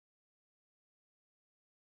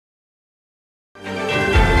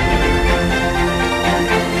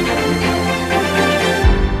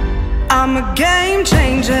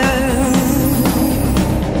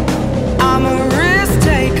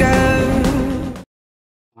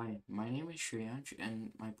Hi, my name is Shreyansh and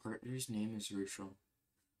my partner's name is Rushal.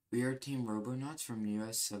 We are Team Robonauts from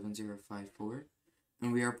US7054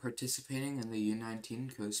 and we are participating in the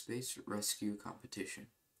U19 CoSpace Rescue Competition.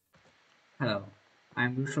 Hello,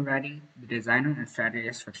 I'm Rushal Reddy, the designer and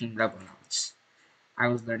strategist for Team Robonauts. I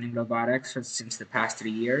was learning robotics since the past 3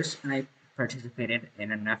 years and I participated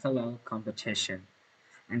in an FLL competition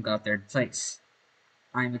and got 3rd place.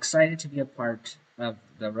 I'm excited to be a part of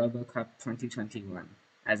the RoboCup 2021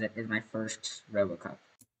 as it is my first RoboCup.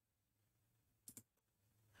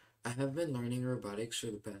 I have been learning robotics for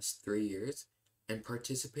the past 3 years and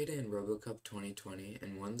participated in RoboCup 2020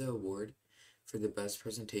 and won the award for the best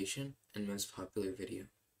presentation and most popular video.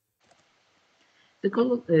 The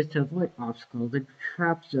goal is to avoid obstacles and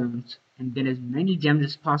trap zones and get as many gems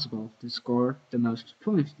as possible to score the most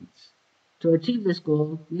points. To achieve this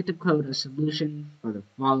goal, we have to code a solution for the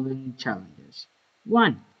following challenges.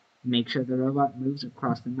 1. Make sure the robot moves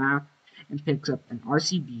across the map and picks up an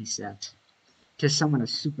RCB set to summon a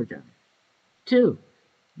super gem. 2.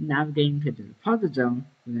 Navigating to the deposit zone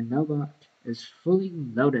when the robot is fully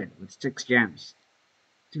loaded with 6 gems.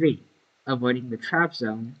 3. Avoiding the trap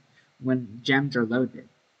zone when gems are loaded.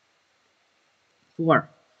 4.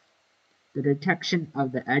 The detection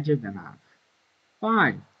of the edge of the map.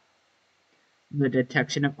 5. The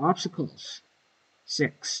detection of obstacles.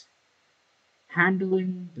 6.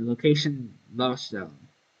 Handling the location loss zone.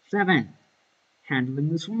 7. Handling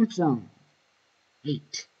the swamp zone.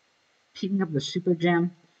 8. Picking up the super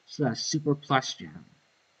gem / super plus gem.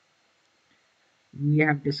 We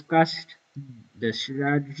have discussed the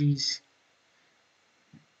strategies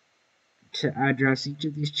to address each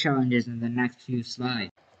of these challenges in the next few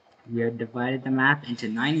slides. We have divided the map into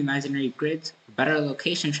 9 imaginary grids for better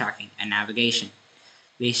location tracking and navigation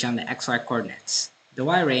based on the XY coordinates. The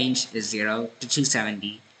Y range is 0 to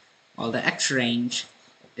 270, while the X range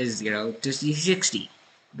is 0 to 360.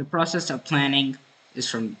 The process of planning is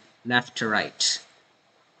from left to right.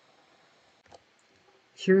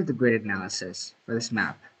 Here is the grid analysis for this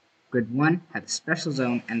map. Grid 1 has the special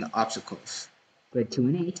zone and the obstacles. Grid 2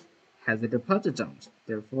 and 8 has the deposit zones.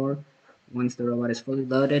 Therefore, once the robot is fully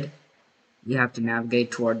loaded, you have to navigate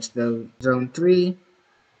towards the zone 3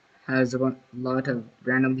 has a lot of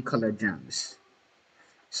randomly colored gems.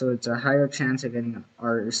 So it's a higher chance of getting an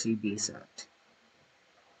RCB set.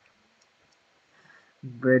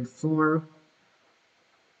 Grid 4,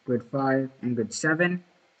 Grid 5, and Grid 7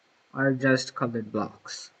 are just colored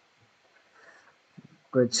blocks.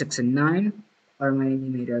 Grid 6 and 9 are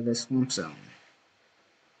mainly made of the swamp zone.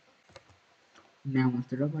 Now once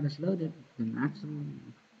the robot is loaded, the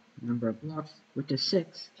maximum number of blocks, which is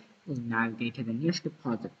 6, will navigate to the nearest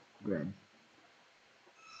deposit grid.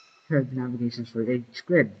 Here are the navigations for each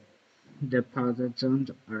grid. Deposit zones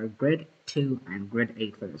are Grid 2 and Grid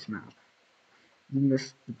 8 for this map. The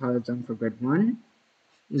nearest deposit zone for Grid 1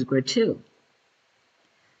 is Grid 2.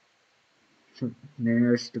 So the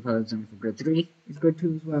nearest deposit zone for Grid 3 is Grid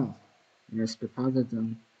 2 as well. The nearest deposit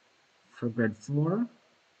zone for Grid 4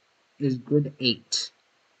 is Grid 8.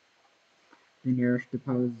 The nearest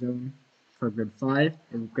deposit zone for Grid 5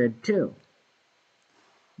 is Grid 2.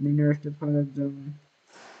 The nearest deposit zone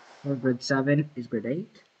for Grid 7 is Grid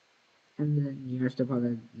 8. And the nearest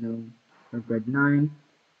deposit zone for Grid 9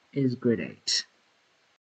 is Grid 8.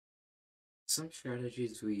 Some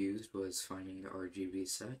strategies we used was finding the RGB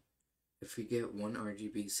set. If we get one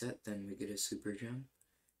RGB set, then we get a super gem,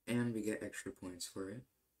 and we get extra points for it.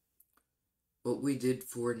 What we did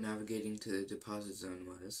for navigating to the deposit zone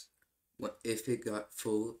was, if it got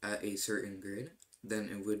full at a certain grid, then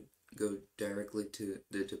it would go directly to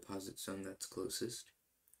the deposit zone that's closest.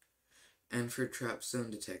 And for trap zone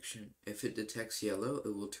detection, if it detects yellow,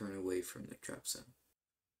 it will turn away from the trap zone.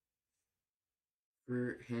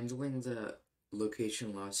 For handling the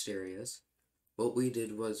location lost areas, what we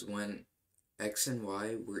did was when X and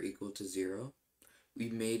Y were equal to 0, we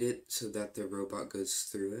made it so that the robot goes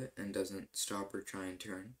through it and doesn't stop or try and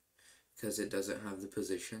turn, because it doesn't have the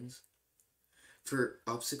positions. For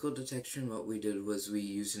obstacle detection, what we did was we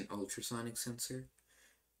used an ultrasonic sensor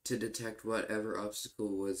to detect whatever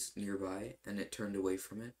obstacle was nearby, and it turned away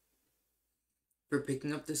from it. For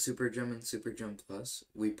picking up the Super Gem and Super Gem Plus,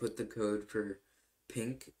 we put the code for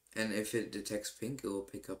pink, and if it detects pink, it will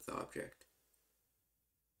pick up the object.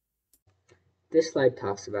 This slide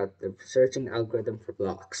talks about the searching algorithm for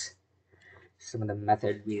blocks. Some of the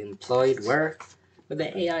methods we employed were, with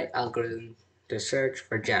the AI algorithm to search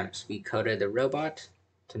for gems, we coded the robot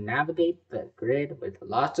to navigate the grid with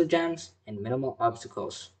lots of gems and minimal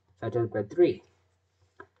obstacles, such as Grid 3.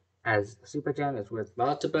 As the super gem is worth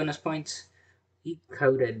lots of bonus points, He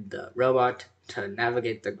coded the robot to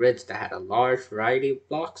navigate the grids that had a large variety of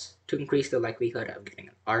blocks to increase the likelihood of getting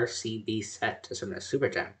an RCB set to submit a super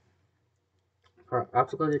gem. For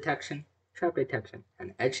obstacle detection, trap detection,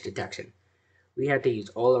 and edge detection, we had to use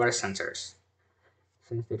all of our sensors.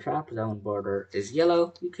 Since the trap zone border is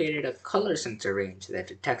yellow, we created a color sensor range that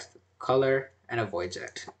detects the color and avoids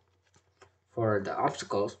it. For the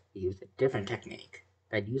obstacles, we used a different technique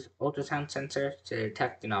that used ultrasound sensors to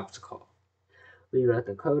detect an obstacle. We wrote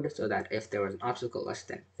the code so that if there was an obstacle less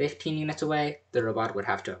than 15 units away, the robot would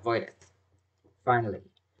have to avoid it. Finally,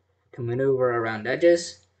 to maneuver around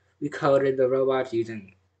edges, we coded the robot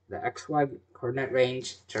using the XY coordinate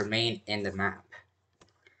range to remain in the map.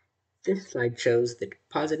 This slide shows the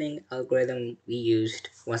depositing algorithm we used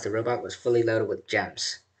once the robot was fully loaded with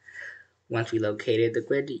gems. Once we located the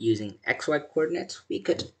grid using XY coordinates, we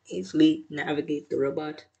could easily navigate the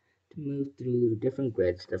robot to move through different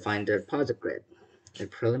grids to find the deposit grid. The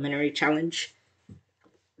preliminary challenge,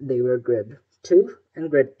 they were grid 2 and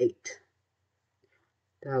grid 8.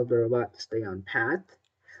 To help the robot stay on path,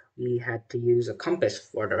 we had to use a compass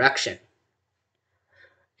for direction.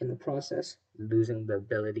 In the process, losing the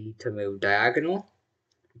ability to move diagonal,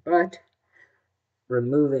 but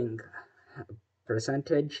removing a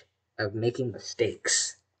percentage of making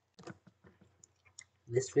mistakes.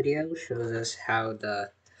 This video shows us how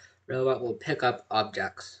the robot will pick up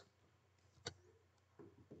objects.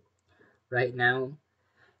 Right now,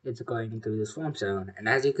 it's going through the swamp zone, and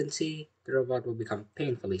as you can see, the robot will become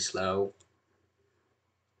painfully slow.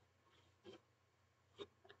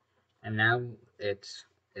 And now it's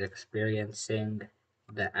experiencing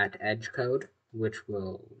the at edge code, which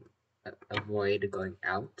will avoid going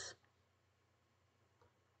out.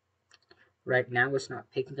 Right now, it's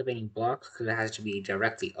not picking up any blocks because it has to be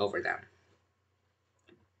directly over them.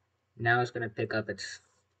 Now it's going to pick up its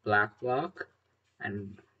black block,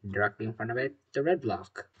 and directly in front of it, the red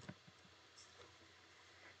block.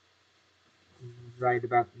 Right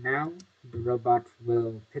about now, the robot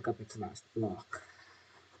will pick up its last block.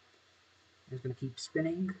 It's going to keep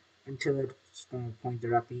spinning until it's going to point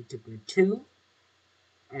directly to grid 2,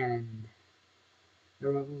 and the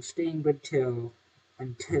robot will stay in grid 2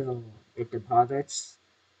 until it deposits,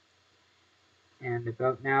 and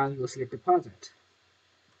about now you'll see it deposit.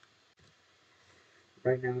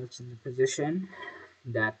 Right now it's in the position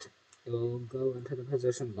that it will go into the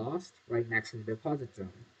position lost right next to the deposit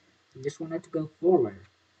zone. You just want it to go forward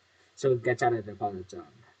so it gets out of the deposit zone,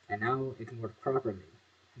 and now it can work properly.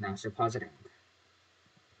 Now it's depositing.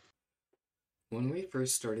 When we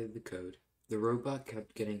first started the code, the robot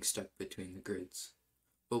kept getting stuck between the grids.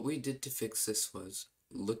 What we did to fix this was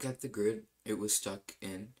look at the grid it was stuck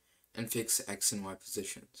in and fix the X and Y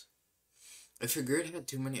positions. If a grid had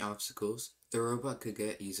too many obstacles, the robot could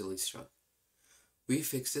get easily stuck. We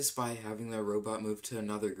fixed this by having the robot move to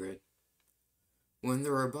another grid. When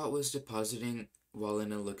the robot was depositing while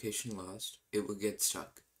in a location lost, it would get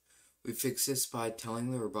stuck. We fixed this by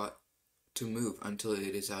telling the robot to move until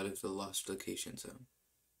it is out of the lost location zone.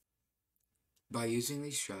 By using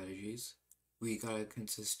these strategies, we got a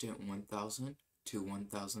consistent 1,000 to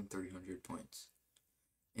 1,300 points.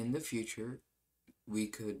 In the future, we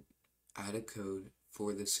could add a code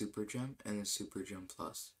for the Super Gem and the Super Gem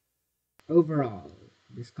Plus. Overall,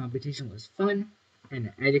 this competition was fun and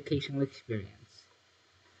an educational experience.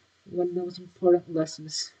 One of the most important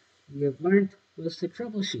lessons we have learned was to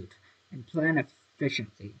troubleshoot and plan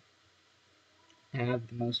efficiently to have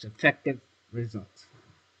the most effective results.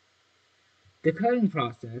 The coding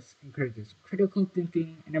process encourages critical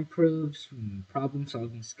thinking and improves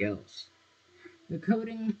problem-solving skills. The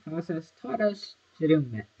coding process taught us to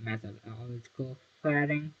do methodological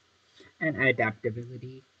planning and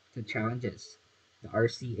adaptability to challenges. The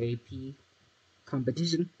RCAP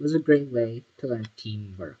competition was a great way to learn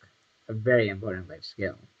teamwork, a very important life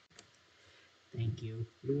skill. Thank you.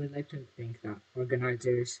 We would like to thank the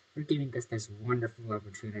organizers for giving us this wonderful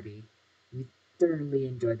opportunity. We thoroughly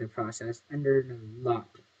enjoyed the process and learned a lot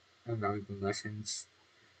of valuable lessons.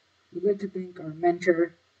 We'd like to thank our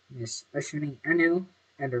mentor, Ms. Ashwini Anu,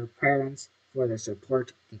 and our parents for their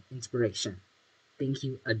support and inspiration. Thank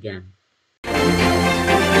you again.